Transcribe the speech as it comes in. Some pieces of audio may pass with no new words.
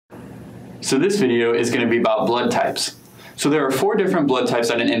So this video is going to be about blood types. So there are 4 different blood types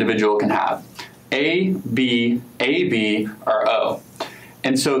that an individual can have: A, B, AB, or O.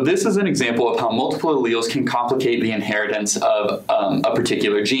 And so this is an example of how multiple alleles can complicate the inheritance of a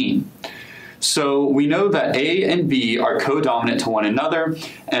particular gene. So we know that A and B are co-dominant to one another,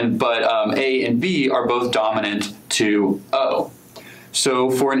 but A and B are both dominant to O.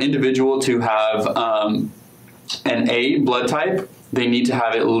 So for an individual to have an A blood type, they need to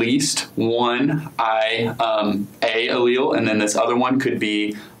have at least one A allele, and then this other one could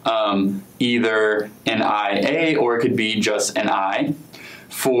be either an IA or it could be just an I.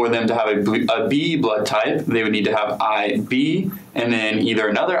 For them to have a B blood type, they would need to have IB, and then either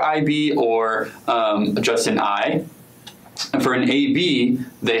another IB or just an I. And for an AB,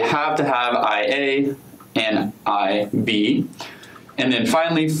 they have to have IA and IB. And then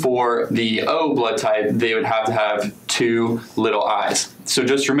finally, for the O blood type, they would have to have 2 little i's. So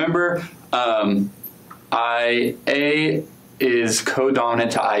just remember, IA is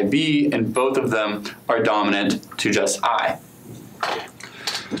co-dominant to IB, and both of them are dominant to just I.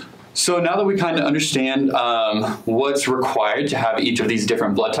 So now that we kind of understand what's required to have each of these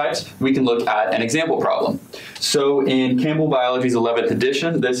different blood types, we can look at an example problem. So in Campbell Biology's 11th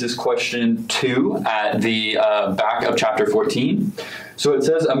edition, this is question 2 at the back of chapter 14. So it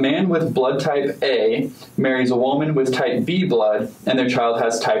says, a man with blood type A marries a woman with type B blood, and their child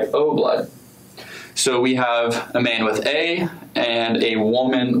has type O blood. So we have a man with A and a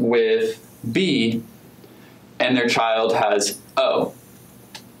woman with B, and their child has O.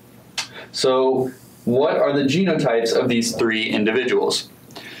 So what are the genotypes of these 3 individuals?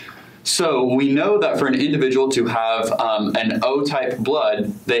 So we know that for an individual to have an O-type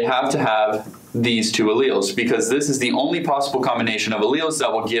blood, they have to have these 2 alleles, because this is the only possible combination of alleles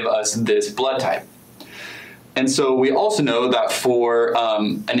that will give us this blood type. And so we also know that for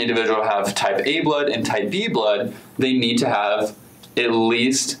an individual to have type A blood and type B blood, they need to have at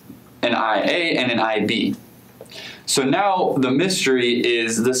least an IA and an IB. So now the mystery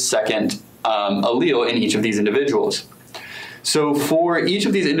is the second allele in each of these individuals. So for each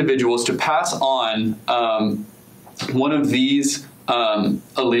of these individuals to pass on one of these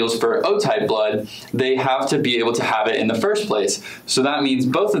alleles for O-type blood, they have to be able to have it in the first place. So that means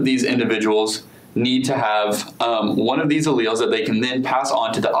both of these individuals need to have one of these alleles that they can then pass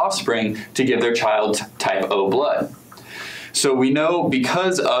on to the offspring to give their child type O blood. So we know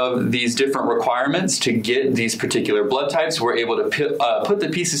because of these different requirements to get these particular blood types, we're able to put the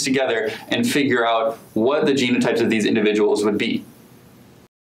pieces together and figure out what the genotypes of these individuals would be.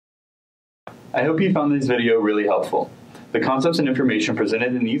 I hope you found this video really helpful. The concepts and information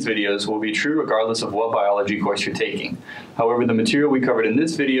presented in these videos will be true regardless of what biology course you're taking. However, the material we covered in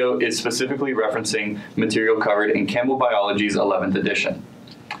this video is specifically referencing material covered in Campbell Biology's 11th edition.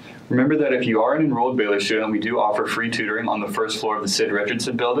 Remember that if you are an enrolled Baylor student, we do offer free tutoring on the first floor of the Sid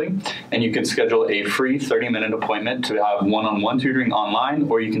Richardson building, and you can schedule a free 30-minute appointment to have one-on-one tutoring online,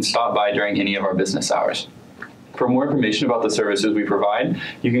 or you can stop by during any of our business hours. For more information about the services we provide,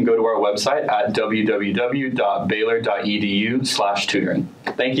 you can go to our website at www.baylor.edu/tutoring.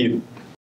 Thank you.